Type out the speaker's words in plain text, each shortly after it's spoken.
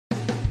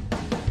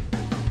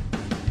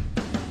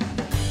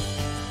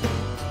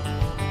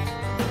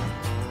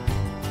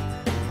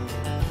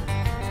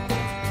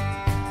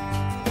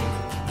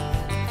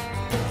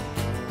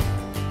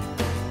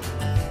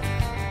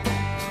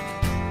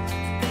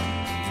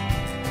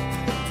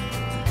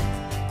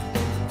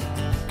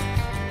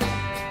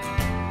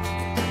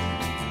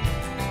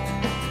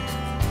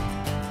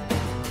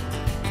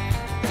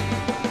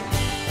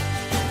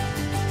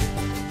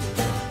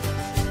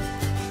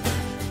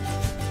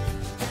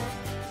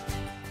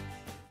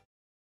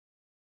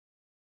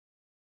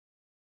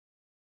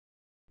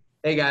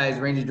Hey guys,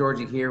 Ranger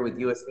Georgie here with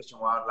U.S. Fish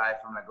and Wildlife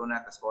from Laguna,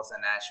 Atascosa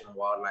National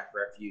Wildlife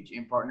Refuge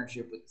in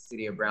partnership with the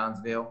city of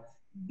Brownsville.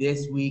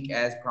 This week,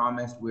 as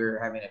promised, we're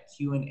having a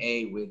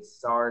Q&A with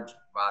Sarge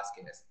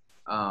Vasquez.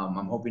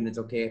 I'm hoping it's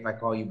okay if I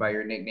call you by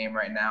your nickname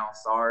right now,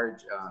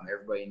 Sarge.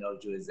 Everybody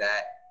knows you as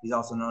that. He's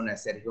also known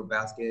as Sergio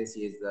Vasquez.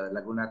 He is the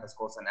Laguna,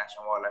 Atascosa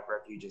National Wildlife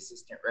Refuge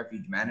Assistant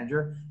Refuge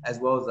Manager, as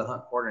well as the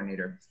Hunt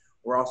Coordinator.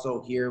 We're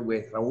also here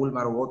with Raul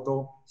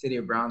Maroboto, City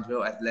of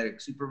Brownsville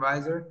Athletic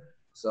Supervisor.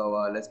 So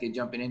let's get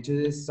jumping into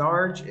this.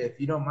 Sarge, if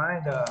you don't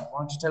mind, why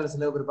don't you tell us a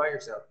little bit about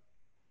yourself?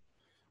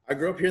 I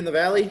grew up here in the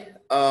Valley.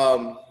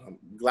 I'm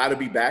glad to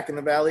be back in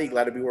the Valley.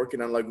 Glad to be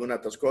working on Laguna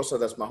Atascosa.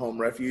 That's my home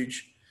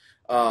refuge.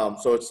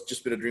 So it's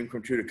just been a dream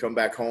come true to come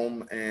back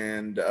home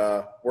and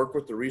work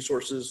with the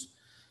resources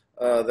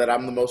that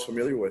I'm the most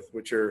familiar with,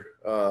 which are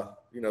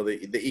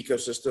the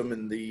ecosystem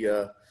and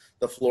the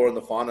flora and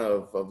the fauna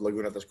of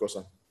Laguna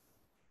Atascosa.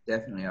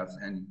 Definitely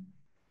outstanding.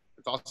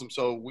 That's awesome.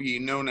 So we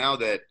know now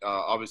that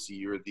obviously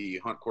you're the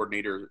hunt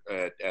coordinator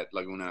at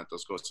Laguna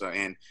Atascosa.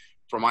 And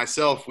for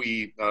myself,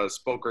 we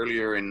spoke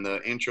earlier in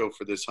the intro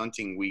for this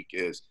hunting week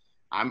is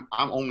I'm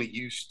only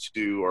used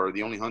to, or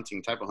the only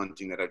type of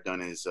hunting that I've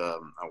done is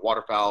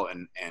waterfowl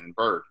and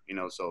bird,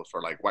 so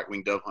for like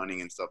white-winged dove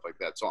hunting and stuff like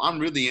that. So I'm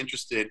really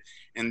interested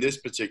in this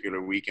particular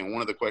week. And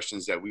one of the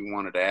questions that we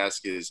wanted to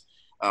ask is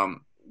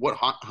what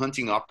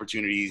hunting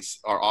opportunities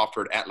are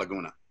offered at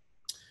Laguna?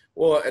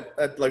 Well,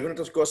 at Laguna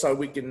Atascosa,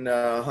 we can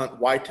hunt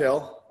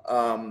whitetail.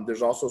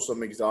 There's also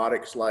some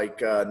exotics like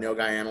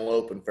nilgai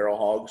antelope and feral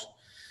hogs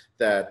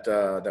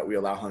that we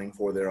allow hunting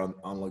for there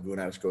on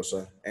Laguna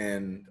Atascosa,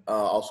 and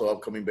also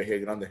upcoming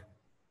Bahia Grande.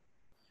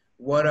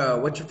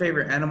 What's your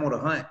favorite animal to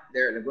hunt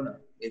there at Laguna,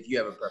 if you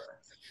have a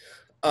preference?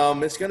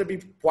 It's going to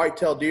be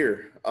whitetail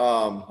deer. I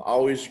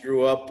always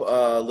grew up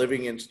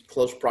living in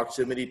close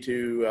proximity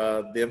to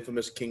the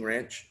infamous King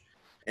Ranch.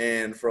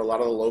 And for a lot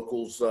of the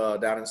locals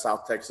down in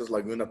South Texas,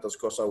 Laguna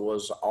Atascosa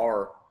was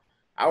our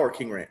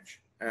King Ranch.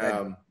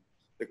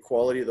 The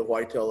quality of the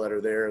whitetail that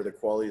are there, the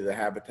quality of the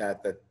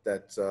habitat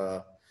that's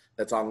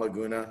on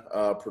Laguna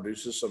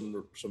produces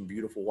some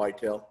beautiful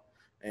whitetail,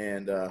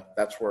 and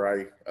that's where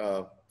I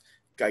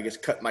guess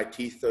cut my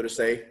teeth, so to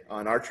say,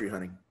 on archery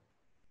hunting.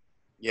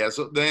 Yeah.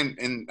 So then,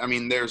 and I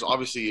mean, there's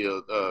obviously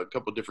a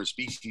couple different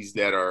species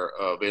that are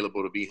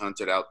available to be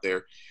hunted out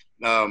there.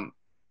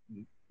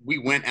 We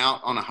went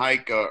out on a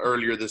hike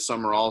earlier this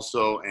summer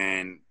also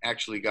and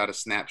actually got a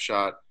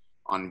snapshot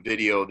on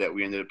video that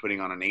we ended up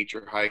putting on a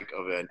nature hike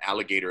of an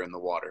alligator in the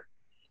water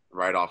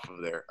right off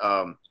of there.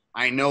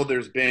 I know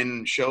there's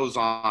been shows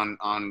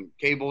on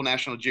cable,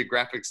 National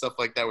Geographic, stuff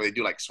like that, where they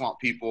do like Swamp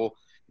People.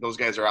 Those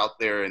guys are out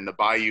there in the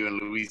bayou in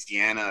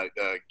Louisiana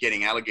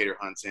getting alligator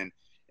hunts and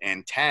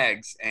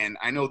tags. And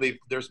I know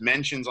there's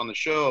mentions on the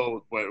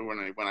show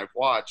when I've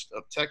watched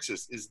of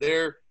Texas. Is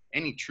there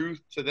any truth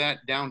to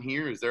that down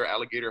here? Is there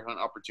alligator hunt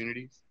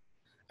opportunities?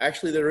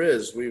 Actually, there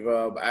is. We've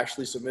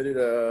actually submitted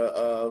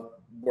a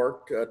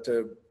work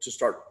to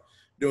start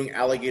doing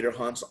alligator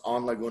hunts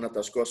on Laguna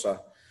Atascosa.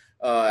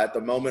 At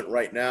the moment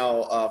right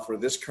now, for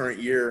this current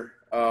year,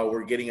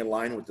 we're getting in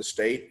line with the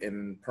state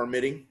in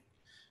permitting.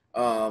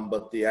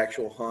 But the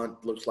actual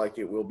hunt looks like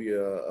it will be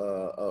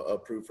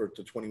approved for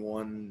the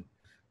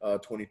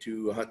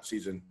 21-22 hunt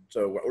season.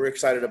 So we're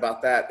excited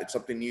about that. It's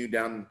something new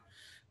down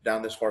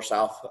this far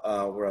south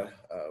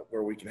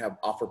where we can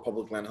offer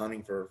public land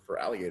hunting for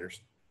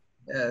alligators.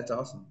 Yeah, that's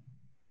awesome.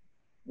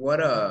 What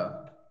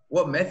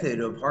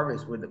method of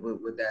harvest would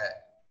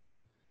that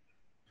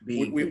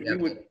be?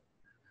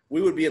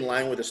 We would be in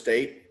line with the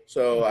state.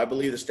 So I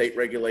believe the state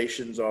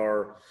regulations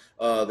are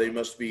they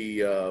must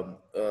be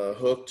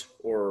hooked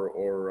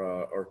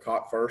or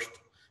caught first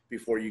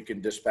before you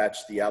can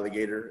dispatch the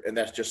alligator, and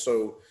that's just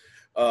so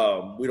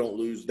they don't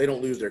lose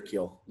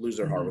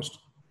their harvest.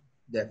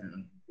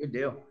 Definitely. Good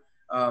deal.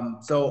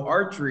 So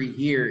archery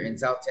here in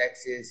South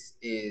Texas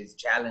is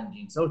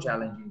challenging, so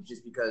challenging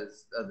just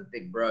because of the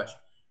thick brush.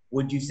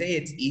 Would you say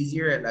it's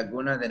easier at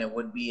Laguna than it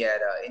would be at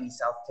any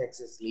South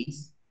Texas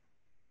lease?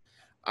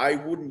 I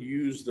wouldn't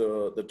use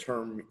the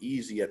term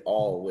easy at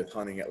all with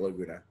hunting at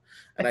Laguna.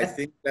 And I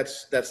think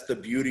that's the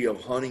beauty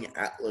of hunting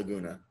at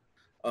Laguna.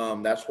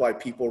 That's why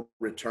people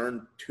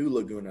return to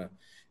Laguna,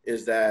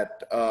 is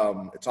that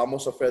it's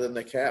almost a feather in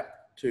the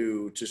cap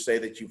to say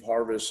that you've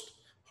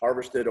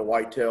harvested a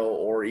whitetail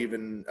or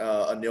even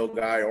a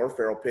nilgai or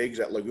feral pigs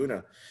at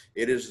Laguna.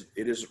 It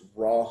is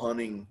raw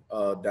hunting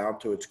down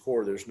to its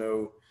core. There's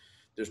no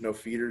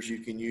feeders you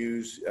can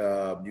use.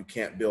 You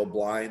can't build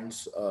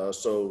blinds.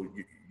 So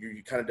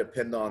you kind of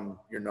depend on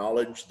your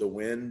knowledge, the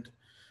wind,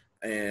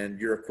 and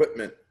your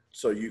equipment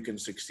so you can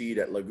succeed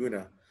at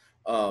Laguna.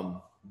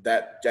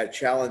 That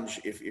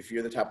challenge, if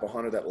you're the type of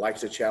hunter that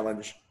likes a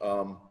challenge,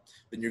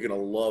 then you're going to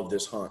love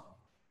this hunt.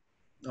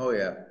 Oh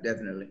yeah,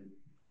 definitely.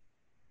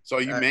 So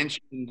you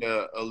mentioned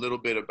a little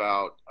bit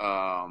about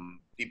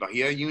the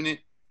Bahia unit,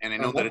 and I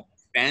know that it's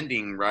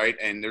expanding, right?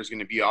 And there's going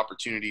to be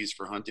opportunities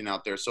for hunting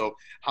out there. So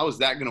how is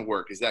that going to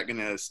work? Is that going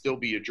to still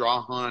be a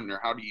draw hunt, or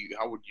how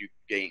would you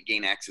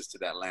gain access to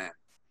that land?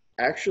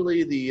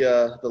 Actually,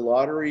 the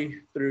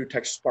lottery through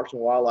Texas Parks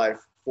and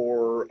Wildlife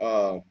for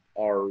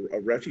our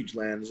refuge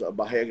lands,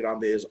 Bahia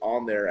Grande, is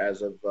on there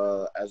as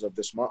of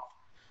this month.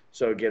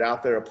 So get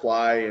out there,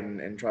 apply,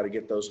 and try to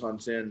get those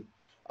hunts in.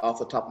 Off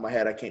the top of my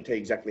head, I can't tell you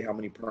exactly how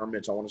many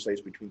permits. I want to say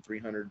it's between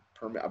 300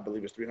 permit. I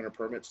believe it's 300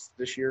 permits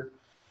this year.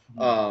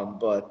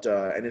 But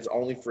and it's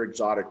only for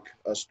exotic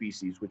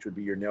species, which would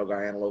be your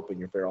nilgai antelope and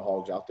your feral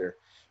hogs out there.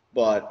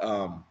 But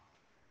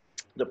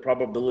the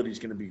probability is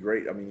going to be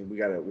great. I mean,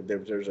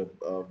 there's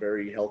a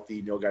very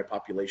healthy nilgai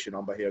population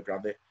on Bahia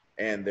Grande,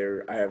 and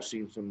I have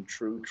seen some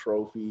true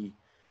trophy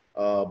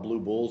blue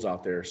bulls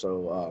out there.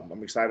 So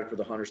I'm excited for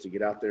the hunters to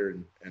get out there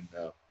and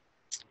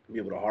be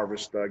able to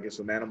harvest, I guess,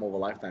 an animal of a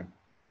lifetime.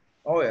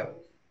 Oh yeah,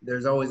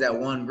 there's always that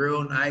one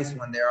real nice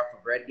one there off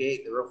of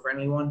Redgate, the real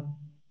friendly one.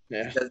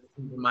 Yeah, Doesn't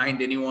seem to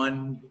mind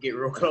anyone, get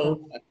real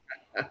close.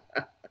 Yeah,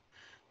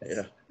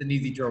 it's an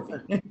easy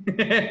trophy.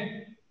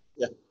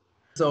 Yeah.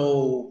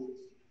 So,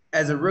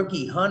 as a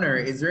rookie hunter,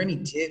 is there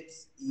any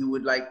tips you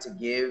would like to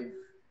give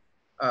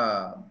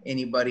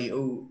anybody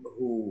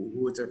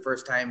who it's their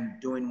first time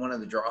doing one of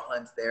the draw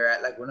hunts there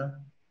at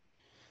Laguna?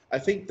 I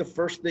think the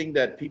first thing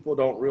that people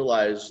don't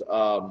realize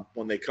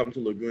when they come to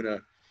Laguna,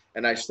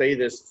 and I say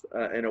this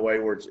in a way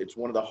where it's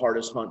one of the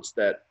hardest hunts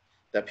that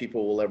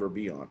people will ever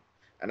be on.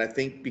 And I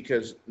think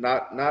because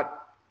not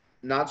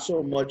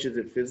so much is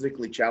it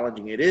physically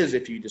challenging. It is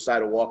if you decide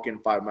to walk in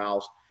 5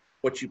 miles.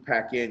 What you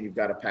pack in, you've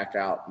got to pack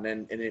out.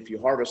 And if you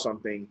harvest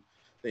something,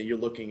 then you're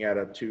looking at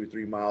a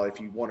 2-3 mile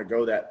if you want to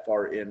go that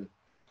far in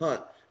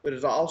hunt. But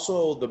it's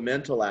also the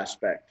mental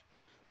aspect.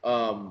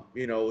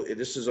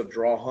 This is a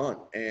draw hunt,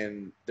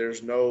 and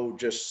there's no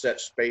just set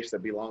space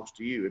that belongs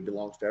to you. It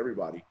belongs to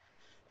everybody.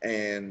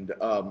 And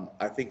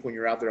I think when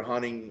you're out there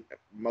hunting,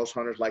 most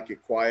hunters like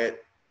it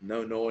quiet,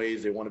 no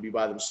noise. They want to be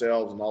by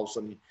themselves, and all of a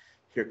sudden,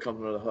 here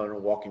comes another hunter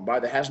walking by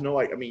that has no.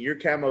 I mean, you're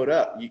camoed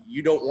up.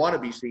 You don't want to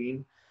be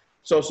seen.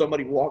 So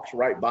somebody walks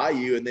right by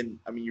you, and then,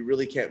 I mean, you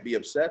really can't be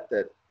upset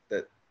that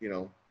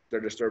they're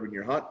disturbing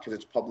your hunt because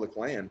it's public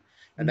land.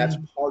 And that's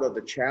part of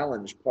the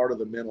challenge, part of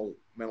the mental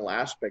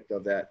aspect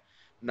of that,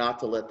 not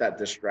to let that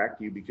distract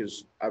you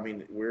because, I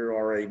mean, we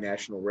are a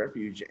national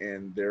refuge,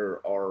 and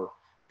there are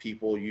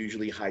people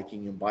usually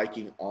hiking and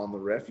biking on the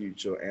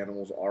refuge, so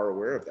animals are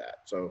aware of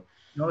that. So,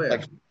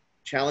 like,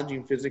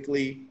 challenging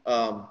physically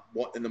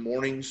in the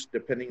mornings,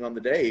 depending on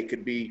the day, it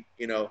could be,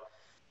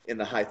 in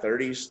the high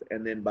 30s,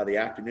 and then by the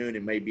afternoon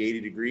it may be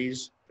 80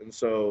 degrees. And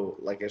so,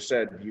 like I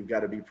said, you've got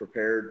to be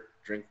prepared,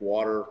 drink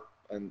water,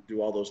 and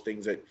do all those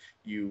things that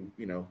you've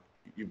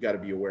got to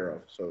be aware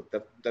of. So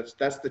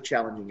that's the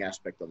challenging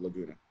aspect of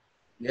Laguna.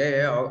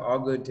 Yeah, all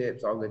good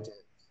tips, all good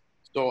tips.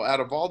 So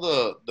out of all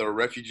the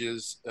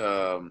refuges,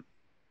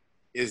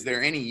 is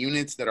there any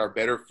units that are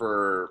better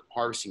for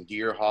harvesting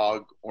deer,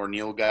 hog, or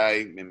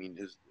nilgai? I mean,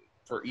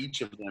 for each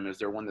of them, is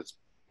there one that's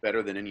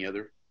better than any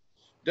other?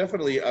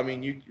 Definitely. I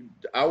mean,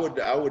 I would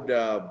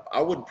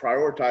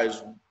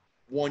prioritize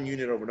one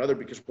unit over another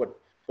because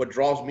what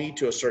draws me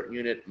to a certain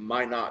unit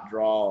might not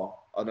draw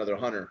another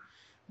hunter.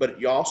 But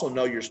you also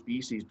know your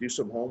species, do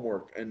some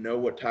homework, and know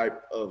what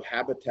type of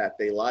habitat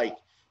they like.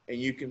 And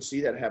you can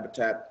see that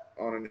habitat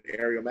on an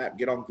aerial map.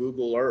 Get on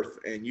Google Earth,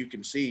 and you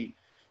can see,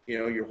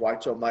 your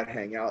whitetail might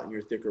hang out in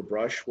your thicker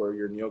brush, where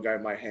your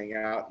nilgai might hang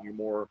out in your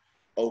more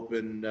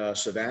open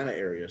savanna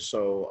area.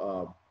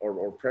 So,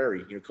 or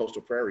prairie,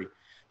 coastal prairie.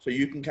 So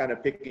you can kind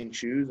of pick and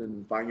choose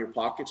and find your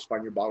pockets,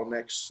 find your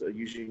bottlenecks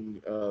using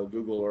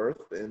Google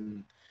Earth,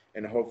 and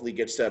hopefully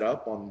get set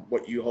up on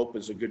what you hope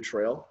is a good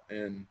trail.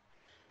 And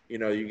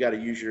you got to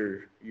use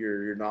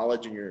your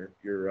knowledge and your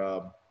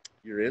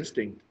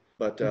instinct,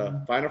 but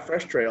find a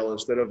fresh trail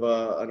instead of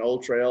an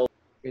old trail.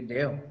 Good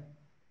deal.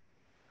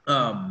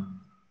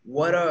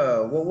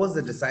 What was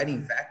the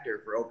deciding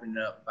factor for opening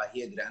up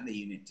Bahia Grande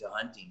unit to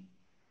hunting?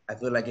 I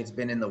feel like it's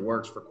been in the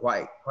works for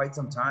quite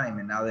some time,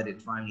 and now that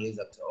it finally is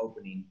up to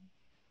opening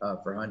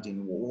for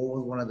hunting, what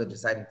was one of the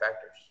deciding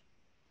factors?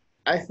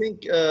 I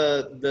think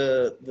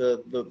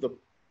the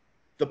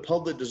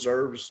public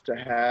deserves to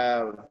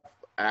have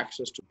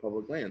access to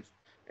public lands,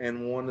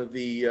 and one of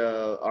the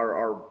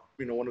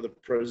one of the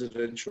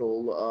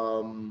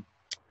presidential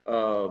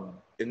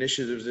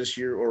initiatives this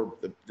year, or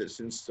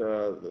since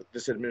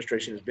this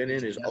administration has been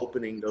in, is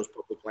opening those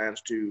public lands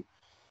to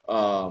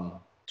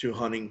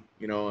hunting,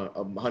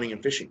 hunting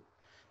and fishing.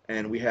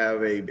 And we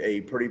have a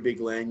pretty big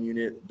land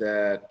unit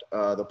that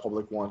the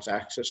public wants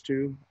access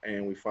to,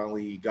 and we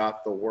finally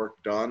got the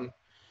work done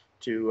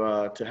to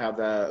have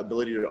the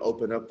ability to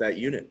open up that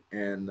unit,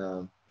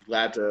 and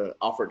glad to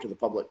offer it to the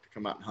public to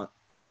come out and hunt.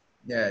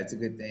 Yeah, it's a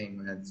good thing,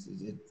 man.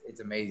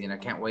 It's amazing. I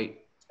can't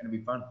wait. It's gonna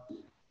be fun.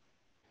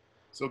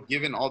 So,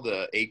 given all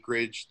the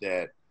acreage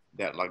that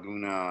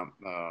Laguna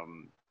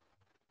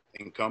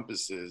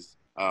encompasses,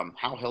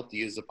 how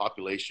healthy is the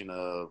population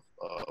of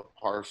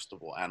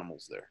harvestable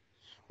animals there?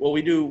 Well,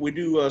 we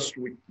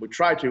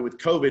try to. With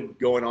COVID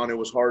going on, it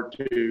was hard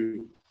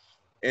to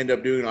end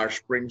up doing our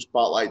spring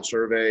spotlight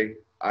survey.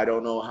 I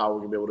don't know how we're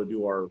gonna be able to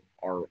do our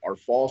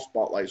fall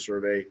spotlight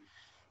survey,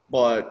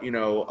 but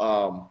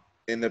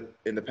in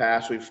the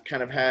past. We've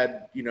kind of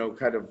had, you know,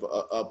 kind of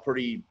a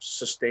pretty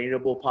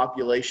sustainable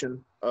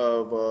population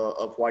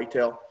of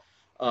whitetail.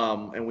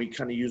 And we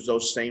kind of use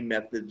those same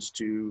methods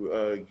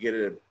to get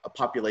a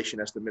population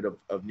estimate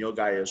of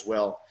nilgai as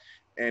well.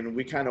 And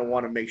we kind of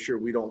want to make sure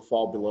we don't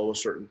fall below a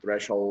certain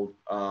threshold.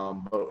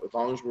 But as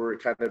long as we're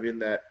kind of in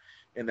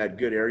that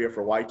good area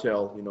for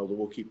whitetail, you know,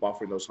 we'll keep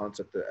offering those hunts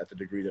at the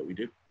degree that we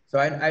do. So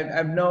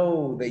I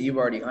know that you've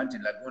already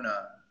hunted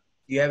Laguna.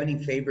 Do you have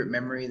any favorite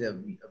memories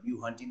of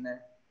you hunting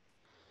there?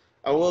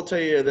 I will tell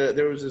you that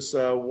there was this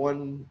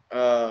one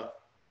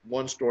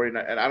story, and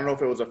I don't know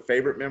if it was a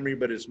favorite memory,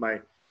 but it's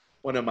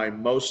one of my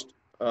most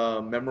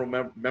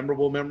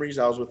memorable memories.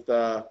 I was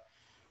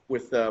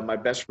with my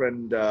best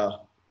friend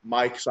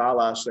Mike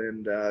Salas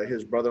and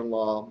his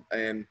brother-in-law,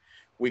 and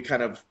we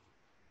kind of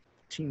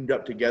teamed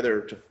up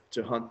together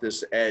to hunt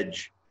this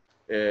edge,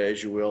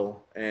 as you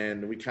will,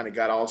 and we kind of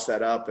got all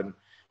set up, and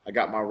I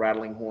got my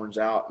rattling horns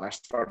out, and I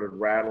started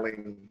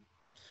rattling,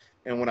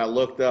 and when I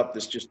looked up,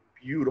 this just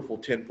beautiful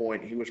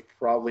 10-point, he was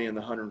probably in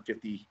the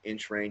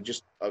 150-inch range,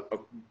 just a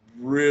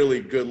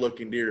really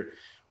good-looking deer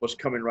was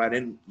coming right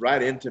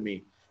into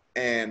me,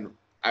 and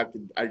I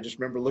just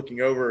remember looking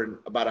over, and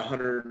about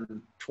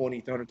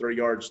 120 to 130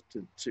 yards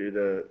to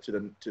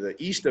the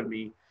east of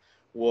me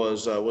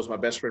was my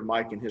best friend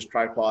Mike and his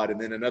tripod, and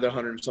then another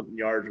 100-something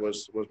yards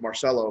was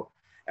Marcelo,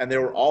 and they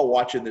were all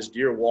watching this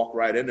deer walk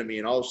right into me,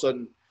 and all of a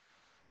sudden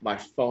my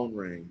phone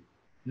rang,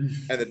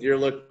 and the deer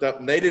looked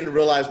up, and they didn't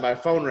realize my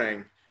phone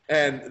rang,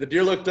 and the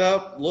deer looked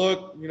up,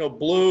 you know,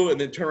 blew,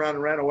 and then turned around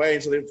and ran away.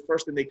 So the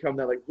first thing they come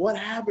down, like, what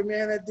happened,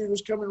 man? That dude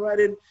was coming right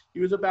in. He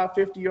was about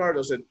 50 yards.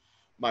 I said,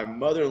 my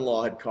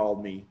mother-in-law had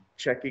called me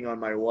checking on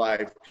my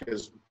wife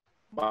because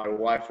my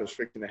wife was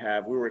freaking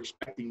we were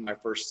expecting my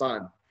first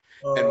son.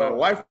 And my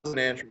wife wasn't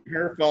answering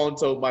her phone,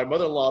 so my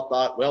mother-in-law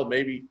thought, well,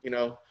 maybe, you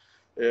know,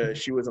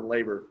 she was in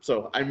labor.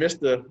 So I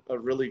missed a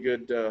really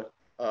good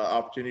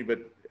opportunity, but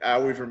I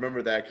always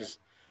remember that because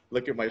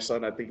look at my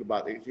son, I think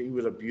about it. He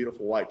was a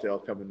beautiful whitetail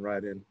coming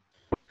right in.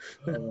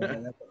 Oh,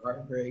 man, that's a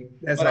heartbreak.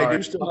 That's but hard. I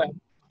do still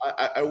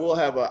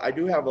have, I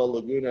do have a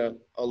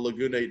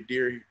Laguna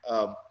deer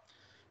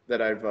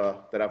that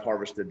I've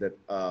harvested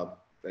that,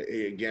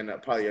 again,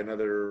 probably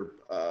another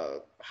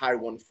high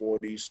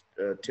 140s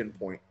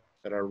 10-point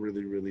that I'm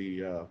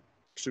really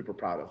super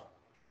proud of.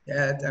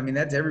 Yeah, I mean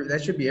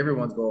that should be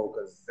everyone's goal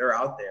because they're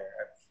out there.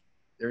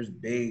 There's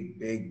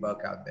big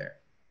buck out there.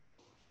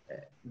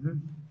 Mm-hmm.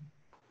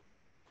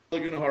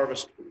 Laguna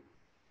harvest.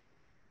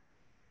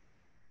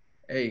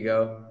 There you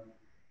go.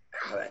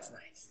 Oh, that's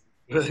nice.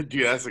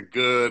 Dude, that's a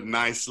good,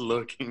 nice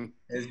looking.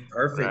 It's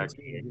perfect.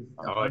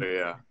 Oh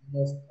yeah.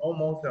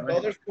 Almost. Oh,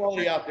 there's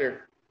quality out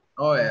there.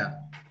 Oh yeah.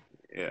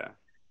 Yeah,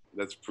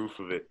 that's proof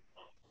of it.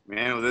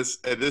 Man, this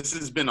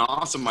has been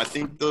awesome. I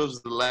think those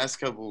are the last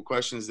couple of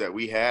questions that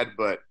we had,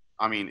 but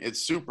I mean, it's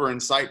super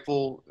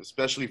insightful,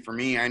 especially for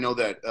me. I know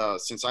that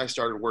since I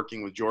started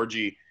working with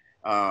Georgie,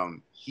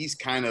 he's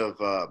kind of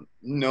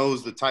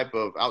knows the type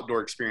of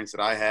outdoor experience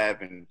that I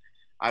have, and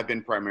I've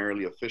been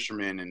primarily a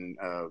fisherman and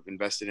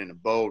invested in a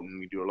boat, and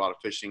we do a lot of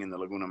fishing in the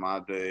Laguna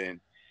Madre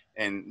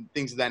and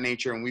things of that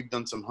nature. And we've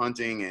done some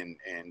hunting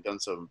and done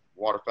some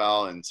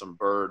waterfowl and some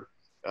bird,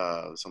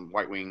 some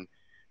white wing.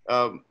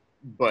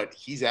 But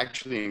he's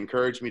actually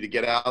encouraged me to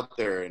get out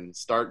there and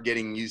start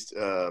getting used,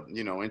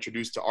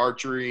 introduced to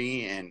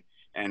archery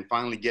and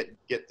finally get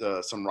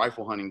some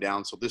rifle hunting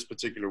down. So this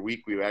particular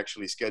week, we've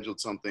actually scheduled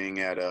something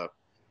at a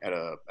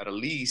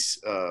lease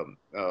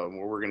where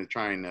we're going to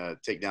try and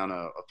take down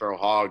a feral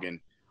hog and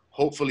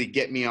hopefully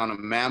get me on a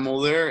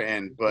mammal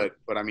there.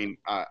 But I mean,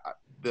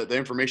 the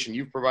information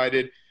you've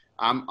provided,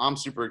 I'm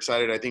super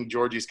excited. I think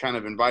Georgie's kind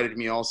of invited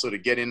me also to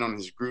get in on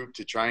his group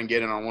to try and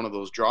get in on one of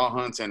those draw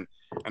hunts, and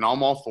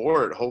I'm all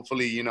for it.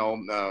 Hopefully,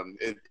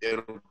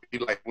 it'll be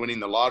like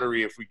winning the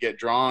lottery if we get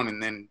drawn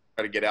and then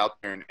try to get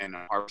out there and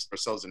harvest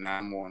ourselves an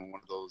animal in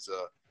one of those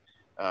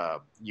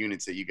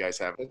units that you guys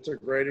have. It's a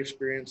great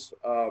experience.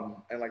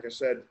 And like I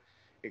said,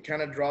 it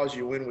kind of draws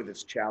you in with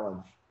its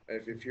challenge.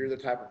 If you're the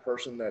type of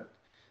person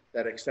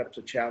that accepts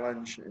a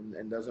challenge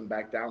and doesn't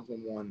back down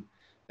from one,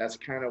 that's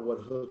kind of what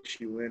hooks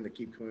you in to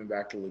keep coming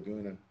back to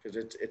Laguna, because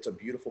it's a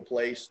beautiful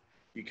place.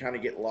 You kind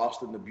of get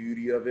lost in the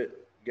beauty of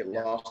it, get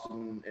lost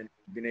in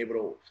being able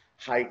to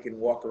hike and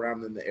walk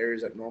around in the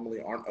areas that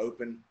normally aren't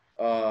open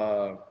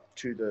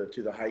to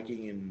the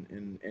hiking,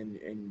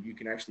 and you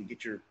can actually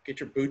get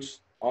your boots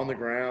on the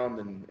ground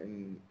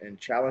and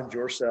challenge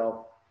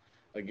yourself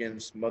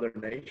against Mother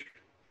Nature.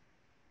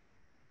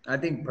 I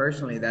think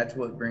personally that's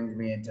what brings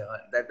me into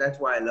hunt. That's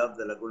why I love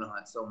the Laguna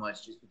hunt so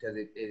much, just because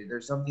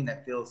there's something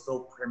that feels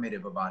so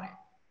primitive about it.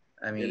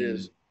 I mean, it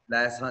is.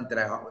 Last hunt that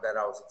I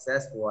was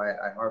successful,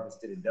 I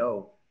harvested a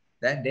doe.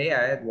 That day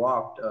I had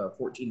walked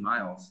 14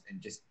 miles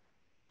and just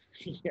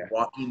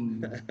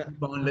walking,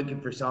 keep on looking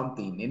for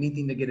something,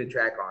 anything to get a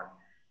track on.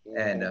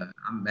 And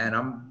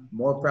I'm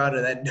more proud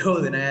of that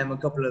doe than I am a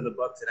couple of the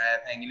bucks that I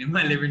have hanging in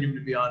my living room,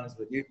 to be honest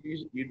with you.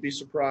 You'd be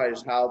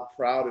surprised how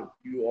proud of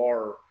you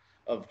are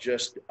of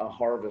just a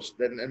harvest.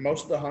 And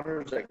most of the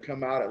hunters that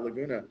come out at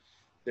Laguna,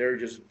 they're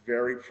just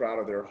very proud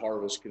of their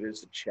harvest because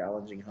it's a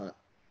challenging hunt.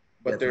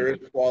 But there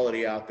Definitely. is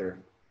quality out there.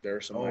 There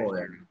are some nice Oh,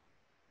 yeah. deer.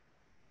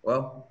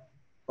 Well,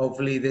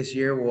 hopefully this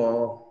year we'll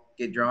all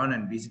get drawn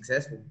and be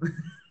successful.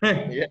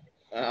 Yeah,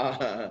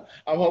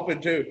 I'm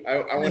hoping too.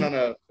 I went on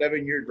a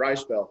 7-year dry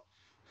spell.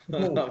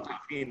 Not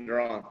being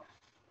drawn.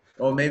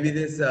 Well, maybe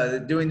this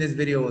doing this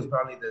video was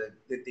probably the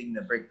good thing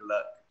to break the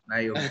luck. Now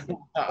you'll.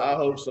 I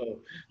hope so.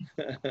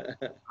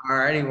 All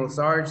righty. Well,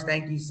 Sarge,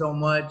 thank you so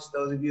much.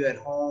 Those of you at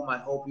home, I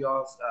hope you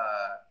all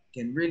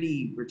can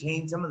really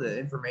retain some of the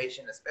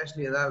information,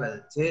 especially a lot of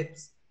the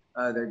tips.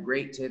 They're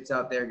great tips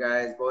out there,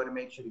 guys. Go ahead and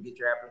make sure to get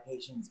your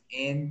applications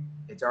in.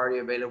 It's already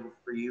available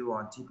for you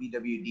on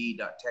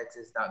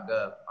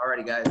tpwd.texas.gov. All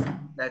righty, guys.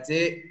 That's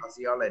it. I'll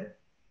see y'all later.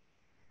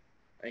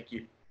 Thank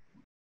you.